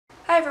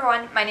Hi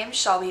everyone, my name is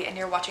Shelby and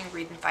you're watching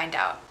Read and Find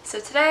Out. So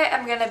today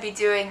I'm going to be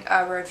doing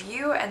a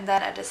review and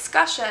then a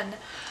discussion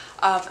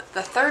of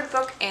the third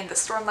book in the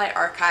Stormlight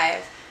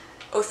Archive,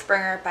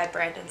 Oathbringer by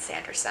Brandon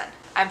Sanderson.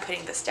 I'm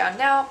putting this down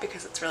now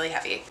because it's really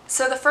heavy.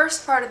 So the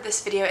first part of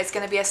this video is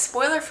going to be a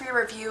spoiler-free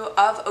review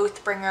of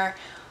Oathbringer,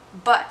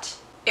 but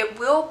it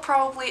will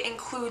probably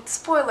include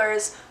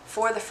spoilers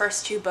for the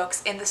first two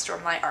books in the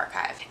Stormlight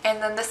Archive.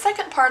 And then the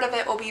second part of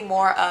it will be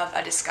more of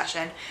a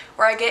discussion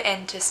where I get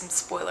into some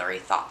spoilery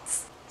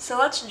thoughts. So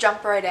let's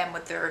jump right in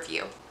with the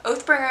review.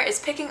 Oathbringer is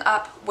picking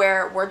up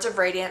where Words of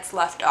Radiance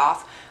left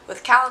off,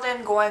 with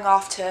Kaladin going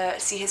off to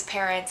see his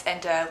parents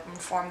and to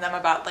inform them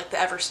about like the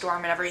Everstorm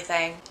and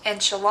everything, and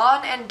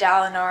Shallan and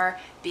Dalinar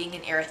being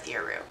in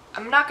Irithyru.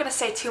 I'm not going to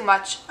say too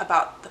much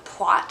about the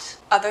plot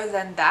other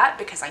than that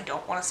because I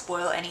don't want to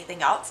spoil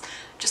anything else.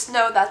 Just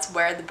know that's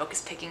where the book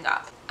is picking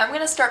up. I'm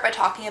going to start by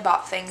talking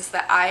about things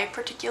that I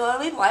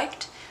particularly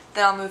liked,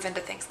 then I'll move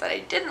into things that I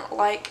didn't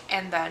like,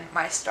 and then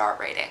my star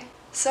rating.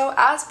 So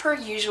as per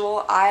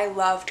usual, I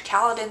loved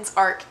Kaladin's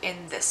arc in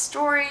this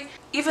story,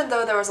 even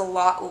though there was a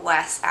lot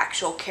less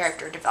actual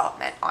character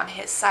development on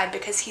his side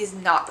because he's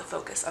not the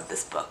focus of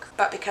this book.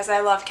 But because I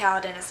love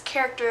Kaladin as a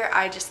character,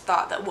 I just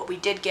thought that what we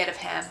did get of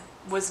him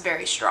was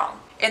very strong.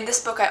 In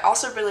this book, I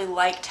also really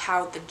liked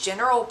how the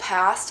general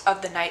past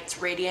of the Knights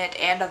Radiant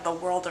and of the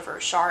world of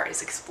Roshar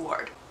is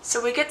explored.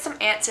 So we get some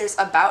answers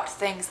about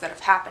things that have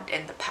happened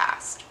in the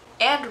past,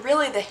 and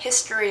really the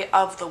history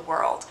of the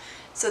world.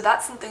 So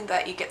that's something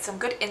that you get some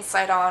good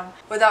insight on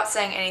without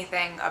saying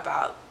anything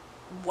about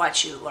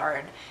what you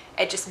learn.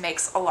 It just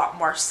makes a lot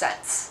more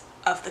sense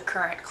of the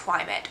current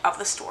climate of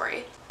the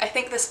story. I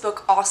think this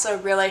book also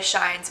really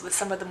shines with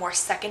some of the more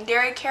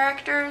secondary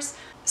characters.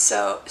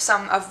 So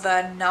some of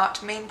the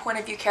not main point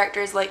of view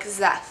characters like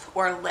Szeth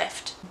or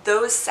Lift.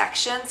 Those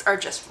sections are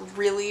just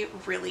really,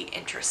 really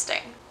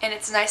interesting. And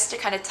it's nice to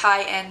kind of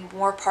tie in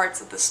more parts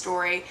of the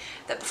story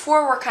that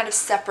before were kind of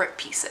separate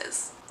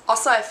pieces.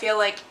 Also, I feel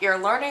like you're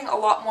learning a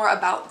lot more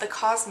about the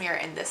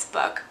Cosmere in this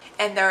book,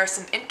 and there are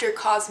some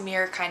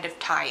inter-Cosmere kind of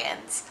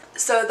tie-ins.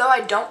 So though I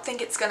don't think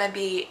it's going to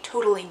be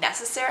totally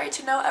necessary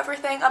to know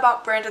everything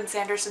about Brandon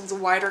Sanderson's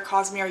wider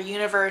Cosmere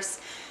universe,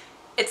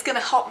 it's going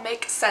to help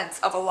make sense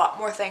of a lot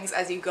more things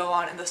as you go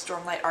on in the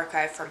Stormlight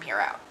Archive from here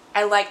out.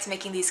 I liked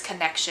making these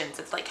connections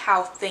of like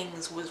how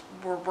things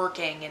were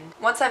working, and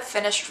once I've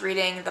finished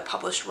reading the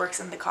published works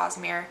in the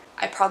Cosmere,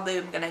 I probably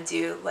am gonna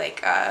do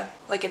like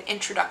an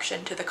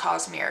introduction to the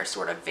Cosmere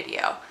sort of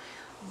video,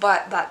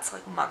 but that's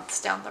like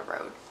months down the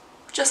road.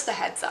 Just a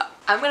heads up.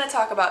 I'm gonna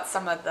talk about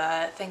some of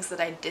the things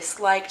that I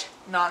disliked,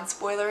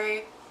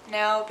 non-spoilery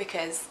now,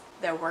 because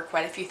there were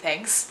quite a few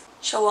things.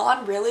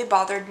 Shallan really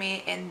bothered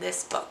me in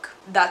this book.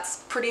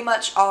 That's pretty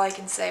much all I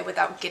can say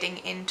without getting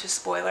into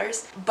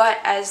spoilers, but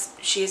as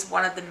she's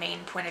one of the main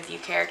point of view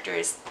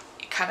characters,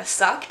 it kind of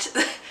sucked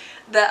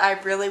that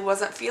I really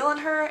wasn't feeling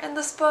her in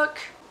this book.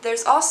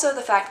 There's also the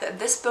fact that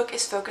this book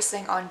is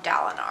focusing on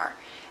Dalinar,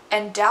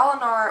 and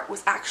Dalinar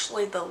was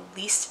actually the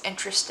least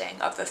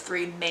interesting of the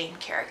three main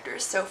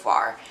characters so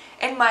far,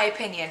 in my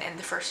opinion, in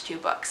the first two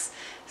books.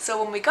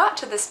 So when we got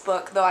to this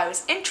book, though I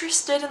was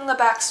interested in the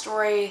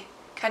backstory,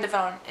 kind of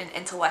on an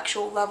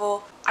intellectual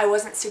level, I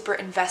wasn't super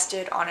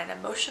invested on an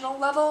emotional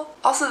level.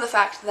 Also the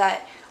fact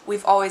that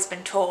we've always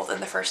been told in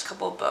the first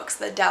couple of books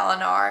that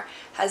Dalinar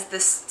has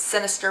this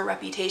sinister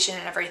reputation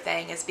and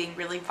everything as being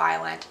really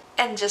violent,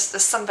 and just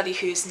as somebody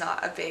who's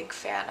not a big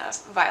fan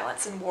of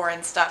violence and war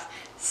and stuff,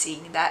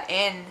 seeing that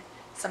in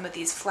some of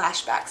these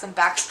flashbacks and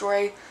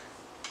backstory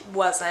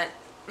wasn't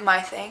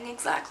my thing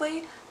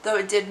exactly, though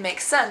it did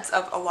make sense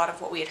of a lot of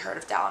what we had heard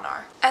of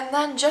Dalinar. And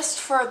then just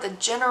for the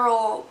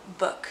general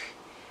book,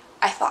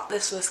 I thought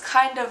this was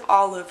kind of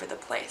all over the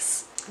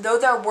place. Though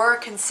there were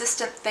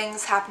consistent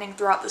things happening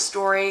throughout the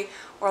story,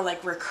 or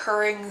like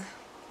recurring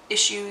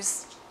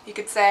issues, you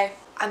could say,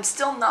 I'm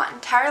still not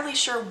entirely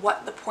sure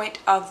what the point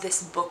of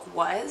this book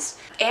was,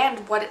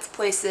 and what its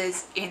place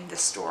is in the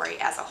story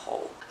as a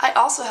whole. I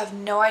also have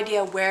no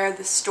idea where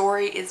the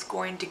story is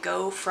going to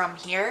go from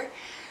here,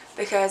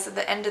 because at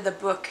the end of the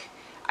book,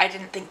 I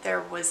didn't think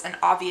there was an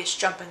obvious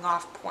jumping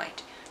off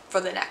point for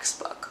the next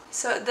book.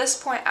 So at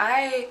this point,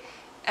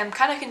 I'm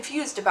kind of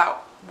confused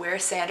about where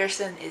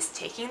Sanderson is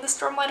taking the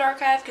Stormlight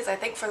Archive, because I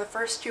think for the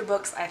first two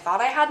books I thought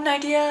I had an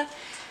idea,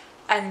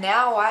 and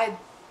now I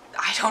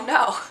don't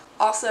know.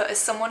 Also, as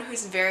someone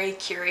who's very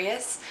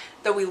curious,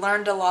 though we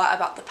learned a lot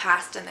about the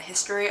past and the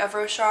history of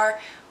Roshar,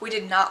 we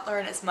did not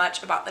learn as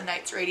much about the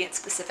Knights Radiant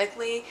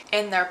specifically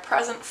in their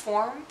present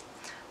form,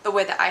 the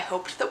way that I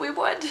hoped that we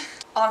would.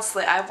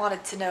 Honestly, I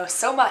wanted to know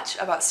so much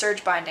about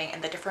Surge Binding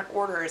and the different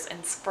orders in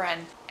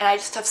Spren, and I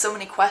just have so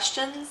many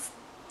questions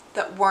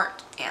that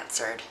weren't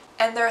answered.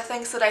 And there are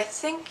things that I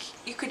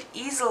think you could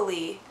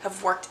easily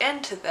have worked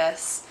into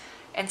this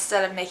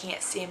instead of making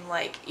it seem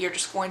like you're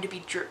just going to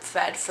be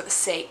drip-fed for the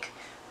sake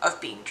of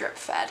being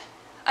drip-fed.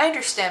 I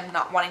understand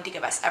not wanting to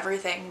give us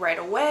everything right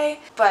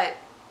away, but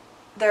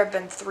there have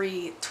been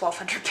 3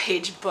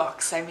 1,200-page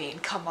books. I mean,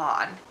 come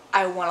on.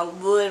 I want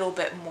a little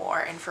bit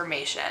more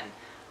information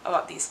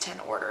about these 10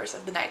 orders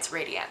of the Knights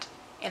Radiant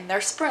and their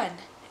Spren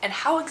and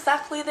how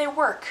exactly they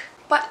work.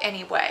 But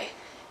anyway,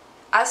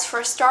 as for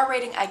a star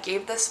rating, I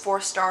gave this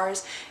 4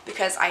 stars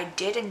because I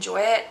did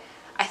enjoy it.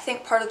 I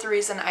think part of the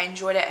reason I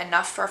enjoyed it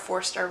enough for a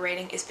 4-star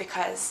rating is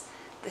because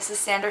this is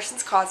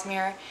Sanderson's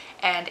Cosmere,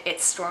 and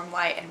it's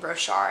Stormlight and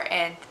Roshar,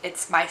 and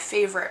it's my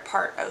favorite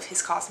part of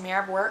his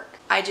Cosmere work.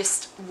 I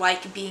just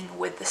like being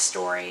with the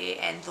story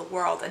and the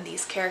world and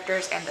these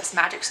characters and this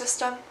magic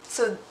system.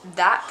 So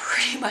that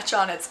pretty much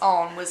on its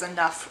own was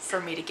enough for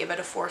me to give it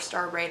a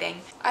 4-star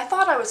rating. I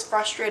thought I was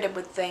frustrated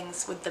with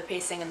things with the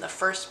pacing in the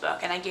first book,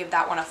 and I gave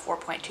that one a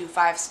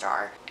 4.25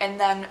 star. And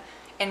then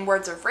in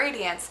Words of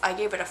Radiance, I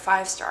gave it a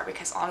 5-star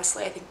because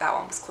honestly I think that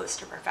one was close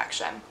to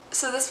perfection.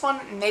 So this one,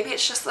 maybe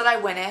it's just that I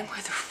went in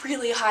with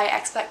really high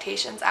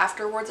expectations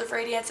after Words of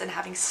Radiance and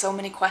having so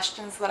many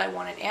questions that I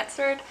wanted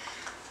answered,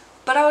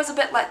 but I was a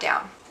bit let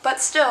down.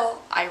 But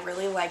still, I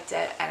really liked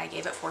it and I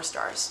gave it 4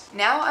 stars.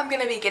 Now I'm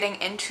going to be getting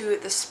into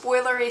the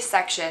spoilery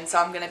section, so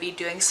I'm going to be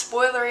doing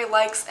spoilery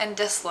likes and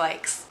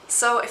dislikes.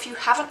 So if you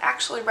haven't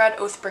actually read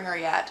Oathbringer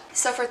yet,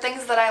 so for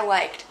things that I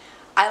liked,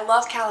 I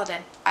love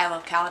Kaladin. I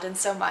love Kaladin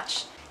so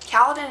much.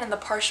 Kaladin and the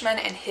Parshmen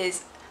and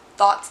his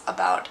thoughts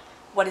about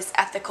what is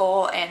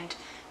ethical and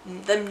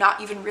them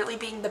not even really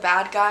being the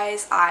bad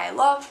guys, I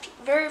loved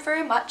very,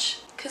 very much.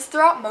 Because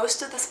throughout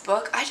most of this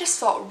book, I just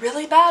felt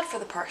really bad for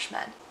the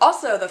Parshmen.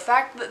 Also, the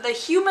fact that the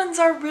humans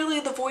are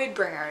really the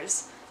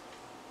Voidbringers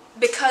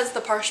because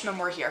the Parshmen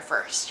were here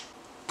first.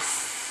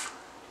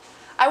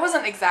 I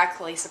wasn't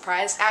exactly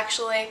surprised,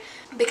 actually,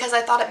 because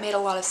I thought it made a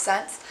lot of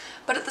sense.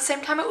 But at the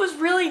same time, it was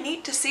really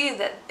neat to see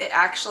that it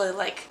actually,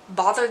 like,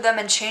 bothered them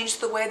and changed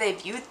the way they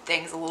viewed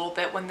things a little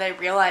bit when they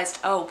realized,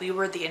 oh, we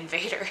were the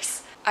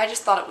invaders. I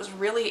just thought it was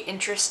really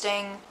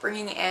interesting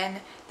bringing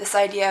in this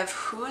idea of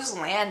whose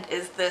land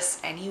is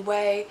this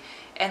anyway,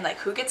 and, like,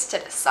 who gets to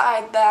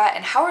decide that,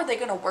 and how are they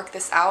going to work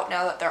this out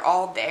now that they're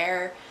all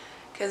there?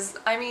 Because,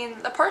 I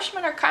mean, the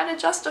Parshmen are kind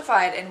of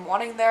justified in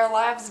wanting their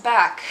lives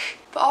back.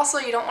 But also,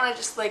 you don't want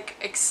to just, like,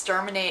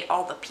 exterminate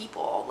all the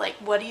people. Like,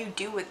 what do you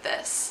do with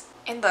this?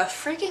 And the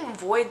freaking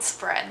Void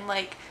Spren,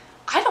 like,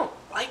 I don't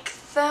like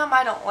them,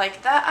 I don't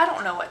like that, I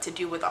don't know what to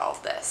do with all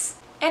of this.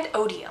 And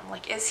Odium,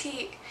 like,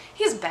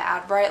 he's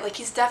bad, right? Like,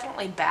 he's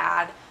definitely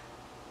bad,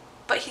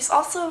 but he's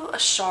also a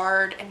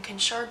shard, and can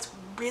shards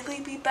really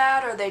be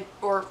bad,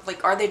 or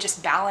are they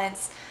just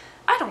balanced?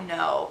 I don't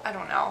know.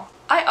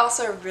 I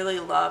also really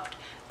loved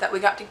that we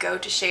got to go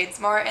to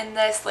Shadesmar in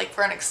this, like,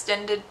 for an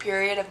extended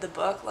period of the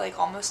book, like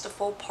almost a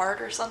full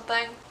part or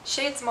something.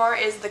 Shadesmar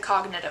is the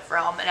cognitive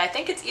realm, and I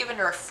think it's even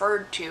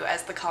referred to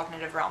as the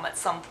cognitive realm at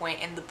some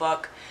point in the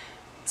book.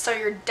 So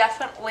you're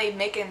definitely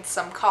making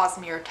some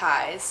Cosmere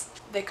ties,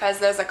 because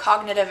there's a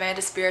cognitive and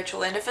a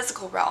spiritual and a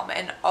physical realm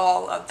in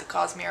all of the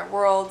Cosmere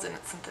worlds, and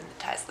it's something that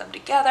ties them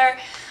together.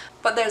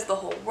 But there's the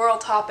whole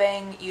world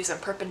hopping, using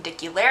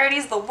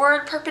perpendicularities. The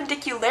word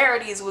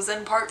perpendicularities was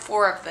in part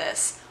 4 of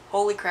this.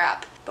 Holy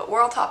crap. But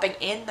world hopping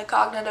in the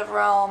cognitive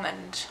realm,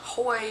 and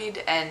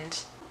Hoid,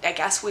 and I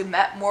guess we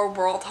met more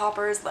world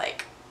hoppers.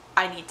 Like,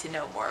 I need to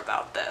know more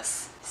about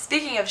this.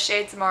 Speaking of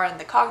Shadesmar and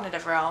the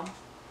cognitive realm,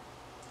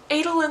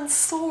 Adolin's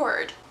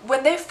sword.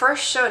 When they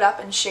first showed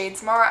up in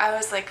Shadesmar, I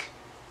was like,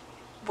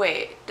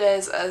 wait,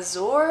 does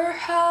Azor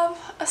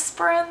have a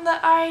Spren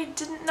that I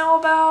didn't know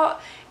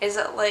about? Is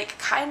it like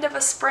kind of a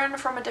Spren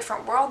from a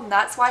different world and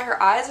that's why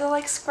her eyes are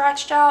like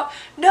scratched out?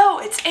 No,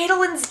 it's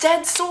Adolin's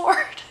dead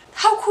sword!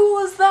 How cool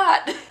is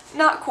that?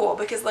 Not cool,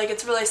 because like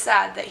it's really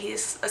sad that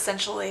he's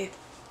essentially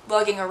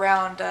lugging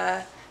around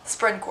a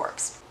Spren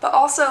corpse. But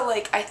also,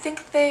 like, I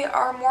think they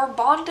are more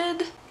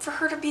bonded for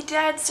her to be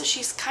dead, so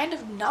she's kind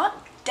of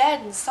not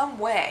dead in some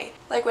way.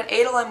 Like when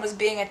Adolin was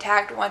being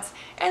attacked once,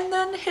 and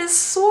then his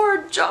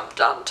sword jumped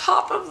on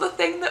top of the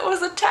thing that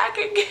was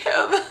attacking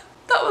him.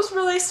 That was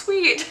really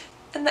sweet.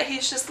 And that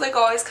he's just like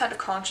always kind of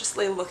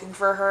consciously looking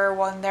for her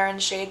when they're in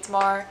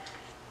Shadesmar.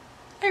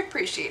 I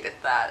appreciated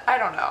that. I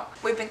don't know.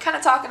 We've been kind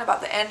of talking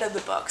about the end of the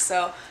book,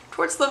 so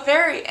towards the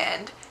very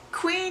end,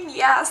 Queen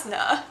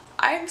Yasna.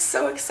 I'm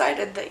so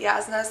excited that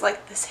Yasna is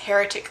like this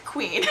heretic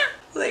queen.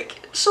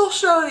 Like, she'll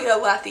show the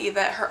Alethi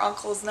that her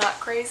uncle's not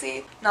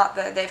crazy. Not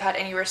that they've had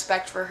any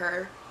respect for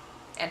her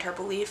and her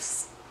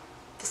beliefs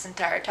this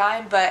entire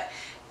time, but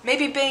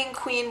maybe being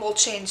queen will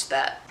change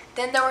that.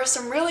 Then there were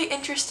some really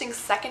interesting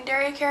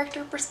secondary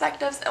character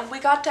perspectives, and we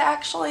got to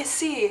actually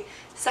see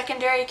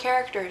secondary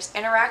characters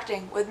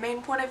interacting with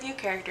main point of view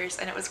characters,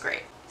 and it was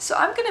great. So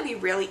I'm going to be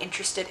really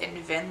interested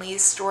in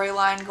Vinley's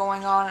storyline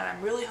going on, and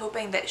I'm really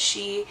hoping that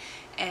she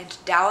and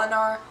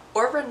Dalinar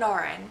or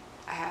Renarin,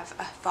 I have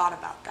a thought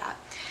about that,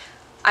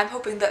 I'm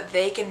hoping that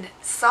they can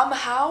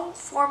somehow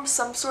form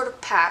some sort of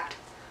pact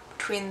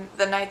between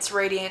the Knights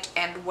Radiant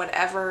and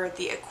whatever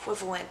the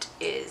equivalent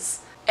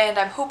is. And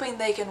I'm hoping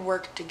they can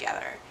work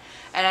together.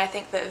 And I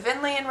think that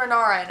Vinley and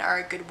Renarin are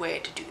a good way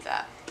to do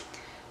that.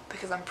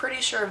 because I'm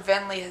pretty sure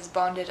Venli has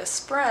bonded a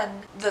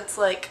Spren that's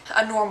like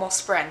a normal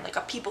Spren, like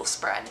a people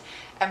Spren,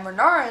 and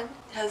Renarin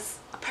has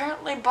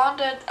apparently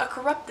bonded a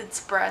corrupted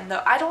Spren,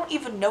 though I don't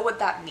even know what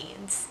that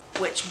means,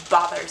 which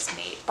bothers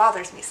me. It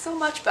bothers me so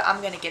much, but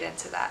I'm gonna get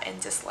into that in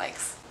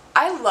dislikes.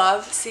 I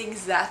love seeing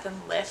Szeth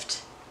and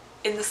Lift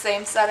in the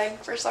same setting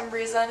for some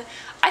reason.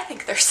 I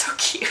think they're so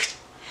cute.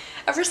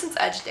 Ever since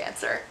Edge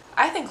Dancer.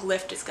 I think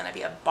Lift is gonna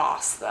be a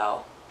boss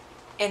though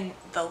in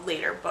the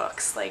later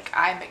books. Like,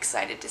 I'm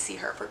excited to see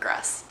her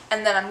progress.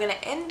 And then I'm gonna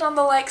end on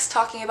the likes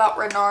talking about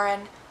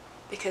Renarin,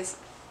 because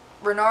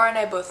Renarin and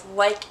I both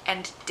like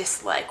and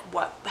dislike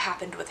what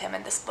happened with him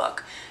in this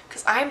book,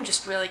 because I'm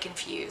just really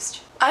confused.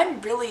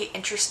 I'm really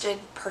interested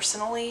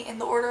personally in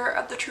the Order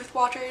of the Truth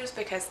Watchers,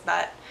 because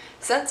that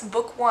since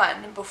book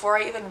 1, before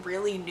I even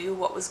really knew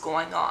what was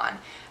going on,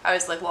 I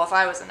was like, well, if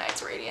I was a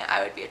Knights Radiant,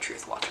 I would be a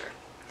Truth Watcher.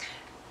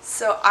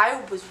 So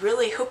I was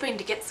really hoping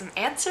to get some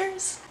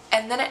answers,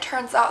 and then it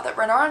turns out that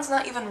Renarin's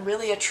not even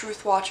really a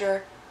Truth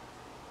Watcher,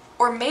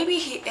 or maybe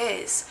he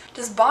is.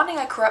 Does bonding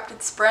a corrupted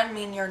Spren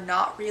mean you're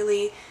not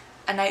really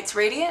a Knights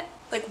Radiant?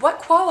 Like, what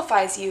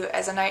qualifies you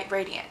as a Knight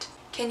Radiant?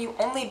 Can you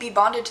only be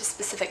bonded to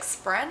specific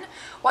Spren?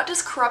 What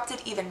does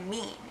corrupted even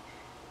mean?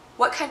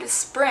 What kind of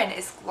Spren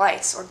is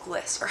Glyce or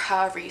Gliss, or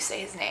however you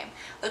say his name?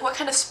 Like, what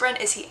kind of Spren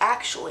is he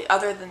actually,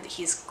 other than that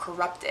he's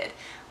corrupted?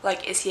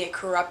 Like, is he a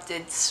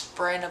corrupted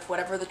Spren of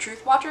whatever the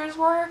Truth Watchers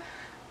were?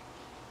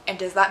 And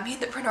does that mean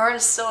that Renarin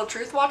is still a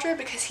Truth Watcher?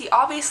 Because he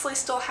obviously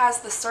still has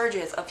the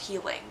surges of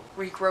healing,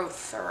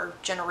 regrowth, or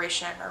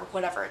generation, or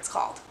whatever it's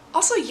called.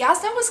 Also,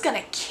 Yasna was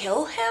gonna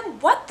kill him?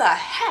 What the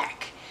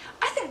heck?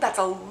 I think that's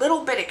a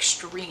little bit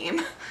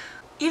extreme.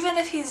 Even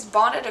if he's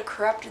bonded a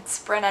corrupted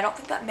Spren, I don't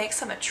think that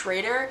makes him a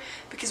traitor,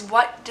 because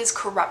what does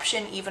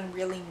corruption even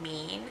really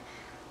mean?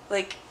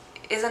 Like,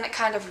 isn't it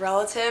kind of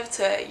relative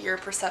to your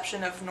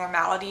perception of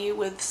normality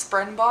with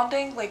Spren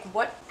bonding? Like,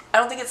 what? I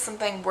don't think it's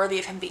something worthy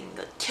of him being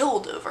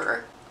killed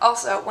over.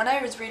 Also, when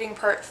I was reading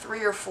part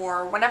 3 or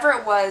 4, whenever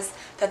it was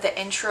that the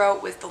intro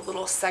with the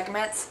little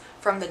segments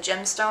from the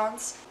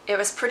gemstones, it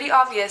was pretty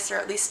obvious, or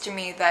at least to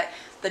me, that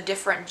the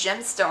different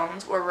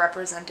gemstones were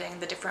representing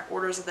the different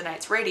orders of the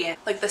Knights Radiant.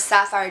 Like, the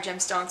sapphire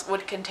gemstones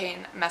would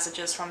contain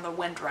messages from the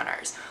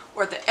Windrunners,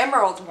 or the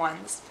emerald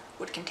ones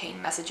would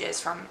contain messages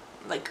from,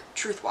 like,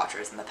 Truth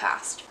Watchers in the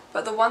past.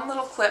 But the one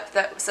little clip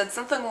that said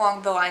something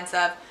along the lines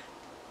of,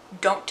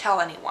 "Don't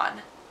tell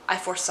anyone, I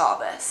foresaw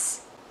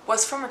this,"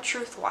 was from a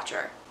Truth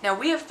Watcher. Now,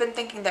 we have been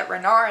thinking that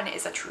Renarin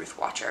is a Truth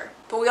Watcher,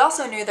 but we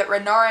also knew that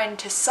Renarin,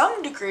 to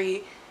some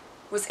degree,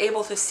 was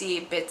able to see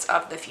bits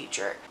of the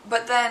future.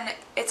 But then,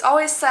 it's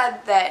always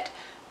said that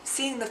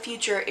seeing the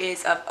future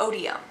is of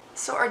odium.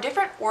 So are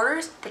different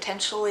orders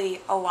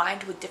potentially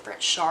aligned with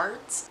different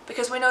shards?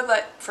 Because we know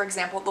that, for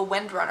example, the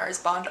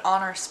Windrunners bond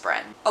honor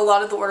Spren. A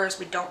lot of the orders,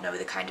 we don't know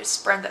the kind of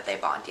Spren that they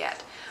bond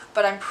yet.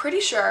 But I'm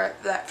pretty sure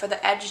that for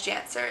the Edge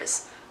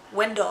Dancers,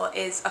 Wendell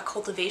is a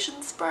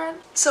cultivation Spren.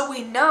 So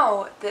we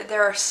know that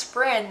there are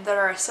Spren that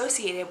are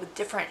associated with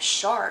different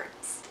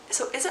shards.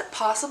 So is it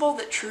possible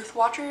that Truth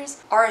Watchers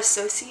are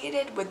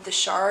associated with the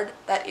shard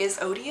that is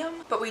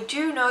odium? But we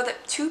do know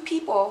that 2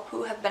 people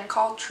who have been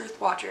called Truth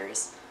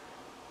Watchers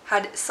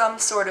had some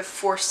sort of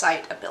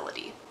foresight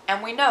ability.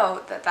 And we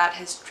know that that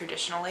has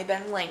traditionally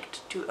been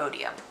linked to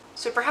odium.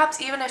 So perhaps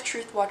even if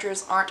Truth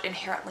Watchers aren't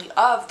inherently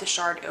of the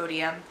shard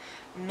odium,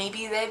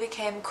 maybe they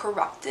became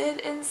corrupted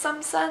in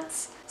some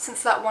sense?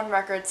 Since that one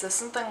record says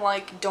something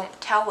like,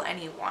 "Don't tell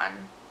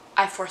anyone,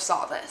 I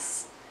foresaw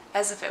this,"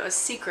 as if it was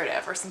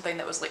secretive or something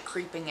that was like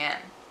creeping in.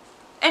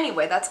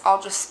 Anyway, that's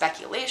all just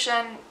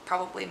speculation,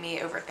 probably me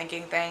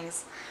overthinking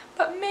things,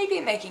 but maybe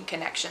making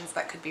connections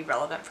that could be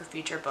relevant for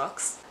future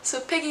books. So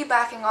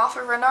piggybacking off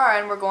of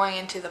Renarin, we're going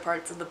into the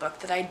parts of the book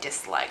that I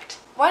disliked.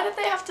 Why did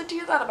they have to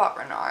do that about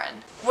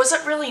Renarin? Was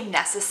it really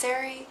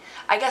necessary?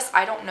 I guess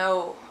I don't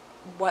know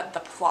what the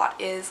plot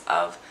is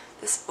of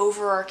this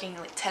overarching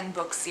like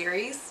 10-book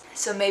series,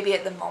 so maybe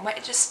at the moment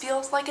it just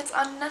feels like it's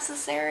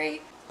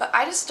unnecessary. But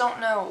I just don't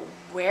know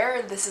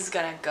where this is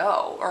gonna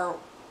go, or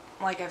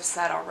like I've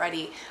said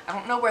already, I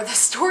don't know where the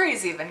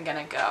story's even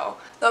gonna go.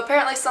 Though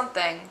apparently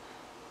something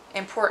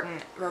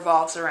important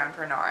revolves around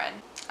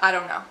Renarin. I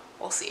don't know.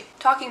 We'll see.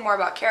 Talking more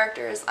about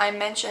characters, I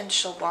mentioned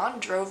Shallan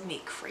drove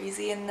me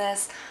crazy in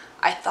this.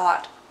 I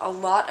thought a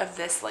lot of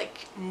this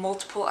like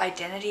multiple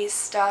identities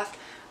stuff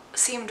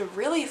seemed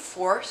really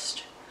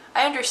forced.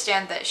 I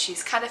understand that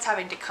she's kind of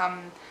having to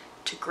come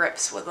to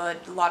grips with a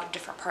lot of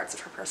different parts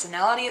of her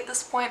personality at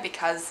this point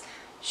because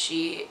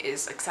she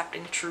is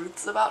accepting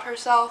truths about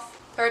herself.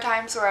 There are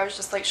times where I was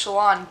just like,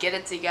 Shallan, get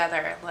it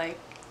together. Like,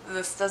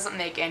 this doesn't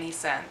make any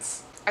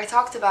sense. I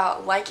talked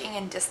about liking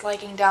and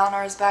disliking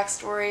Dalinar's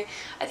backstory.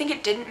 I think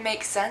it didn't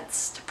make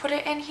sense to put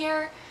it in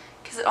here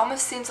because it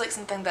almost seems like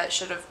something that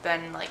should have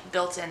been like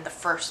built in the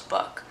first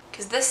book.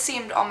 Because this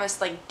seemed almost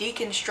like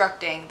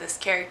deconstructing this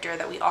character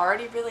that we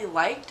already really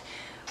liked,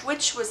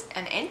 which was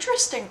an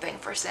interesting thing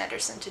for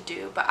Sanderson to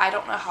do, but I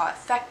don't know how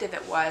effective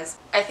it was.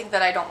 I think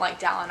that I don't like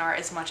Dalinar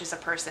as much as a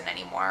person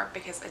anymore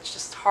because it's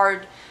just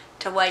hard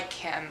to like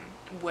him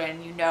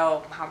when you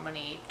know how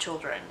many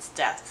children's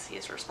deaths he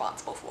is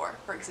responsible for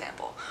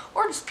example,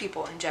 or just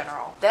people in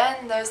general.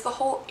 Then there's the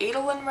whole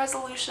Adolin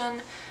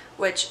resolution,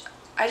 which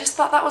I just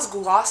thought that was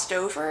glossed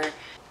over,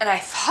 and I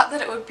thought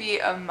that it would be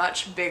a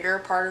much bigger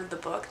part of the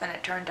book than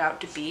it turned out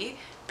to be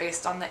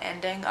based on the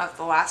ending of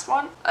the last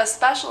one,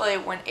 especially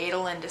when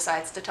Adolin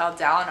decides to tell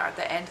Dalinar at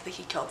the end that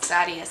he killed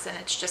Sadeas, and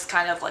it's just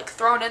kind of like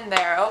thrown in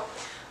there. Oh,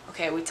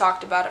 okay, we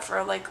talked about it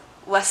for like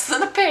less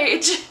than a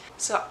page.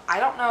 So I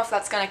don't know if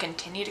that's going to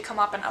continue to come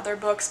up in other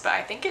books, but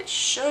I think it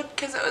should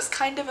because it was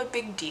kind of a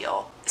big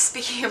deal.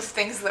 Speaking of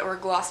things that were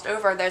glossed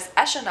over, there's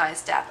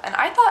Eshonai's death, and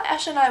I thought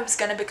Eshonai was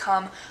going to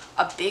become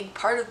a big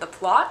part of the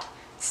plot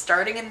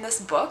starting in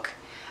this book,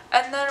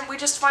 and then we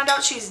just find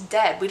out she's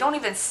dead. We don't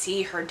even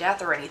see her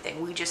death or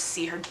anything, we just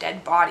see her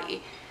dead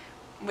body,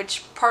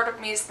 which part of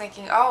me is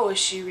thinking, oh, is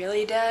she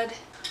really dead?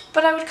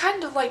 But I would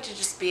kind of like to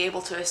just be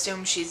able to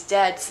assume she's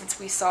dead since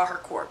we saw her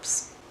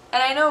corpse.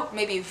 And I know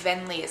maybe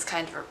Venli is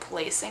kind of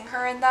replacing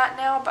her in that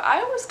now, but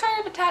I was kind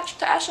of attached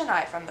to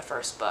Eshonai from the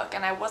first book,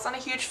 and I wasn't a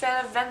huge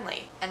fan of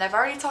Venli. And I've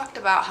already talked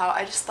about how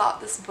I just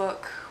thought this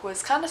book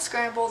was kind of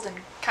scrambled and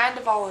kind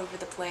of all over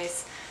the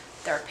place.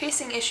 There are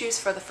pacing issues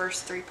for the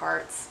first 3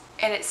 parts,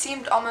 and it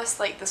seemed almost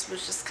like this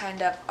was just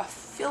kind of a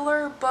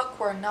filler book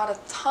where not a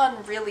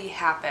ton really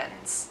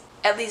happens,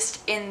 at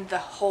least in the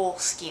whole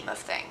scheme of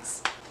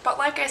things. But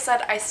like I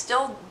said, I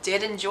still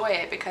did enjoy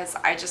it because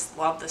I just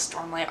love the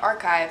Stormlight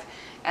Archive,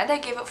 and I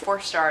gave it 4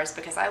 stars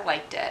because I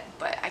liked it,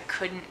 but I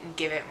couldn't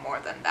give it more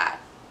than that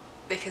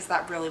because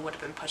that really would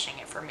have been pushing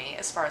it for me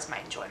as far as my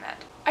enjoyment.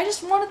 I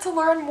just wanted to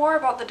learn more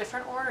about the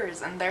different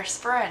orders and their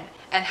Spren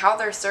and how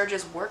their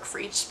surges work for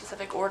each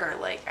specific order.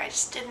 Like, I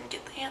just didn't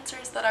get the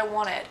answers that I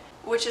wanted,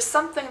 which is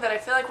something that I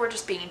feel like we're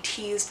just being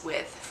teased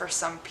with for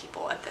some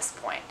people at this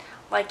point.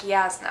 Like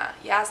Yasna.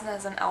 Yasna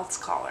is an Elf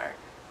Scholar.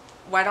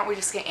 Why don't we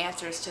just get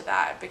answers to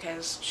that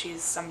because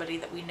she's somebody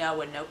that we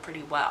know and know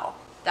pretty well?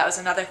 That was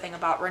another thing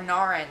about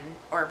Renarin,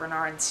 or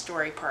Renarin's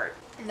story part,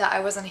 that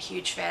I wasn't a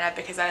huge fan of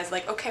because I was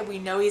like, okay, we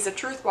know he's a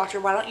Truth Watcher,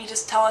 why don't you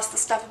just tell us the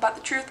stuff about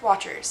the Truth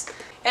Watchers?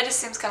 It just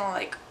seems kind of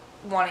like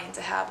wanting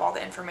to have all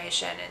the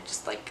information and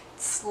just like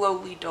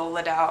slowly dole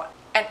it out.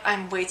 And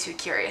I'm way too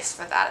curious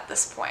for that at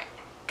this point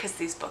because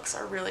these books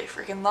are really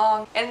freaking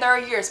long and there are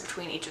years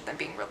between each of them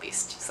being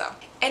released. So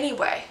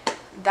anyway,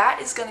 that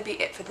is going to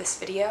be it for this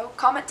video.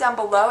 Comment down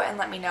below and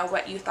let me know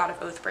what you thought of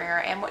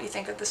Oathbringer and what you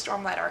think of the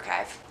Stormlight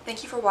Archive.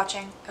 Thank you for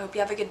watching. I hope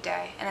you have a good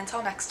day, and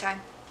until next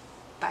time,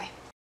 bye.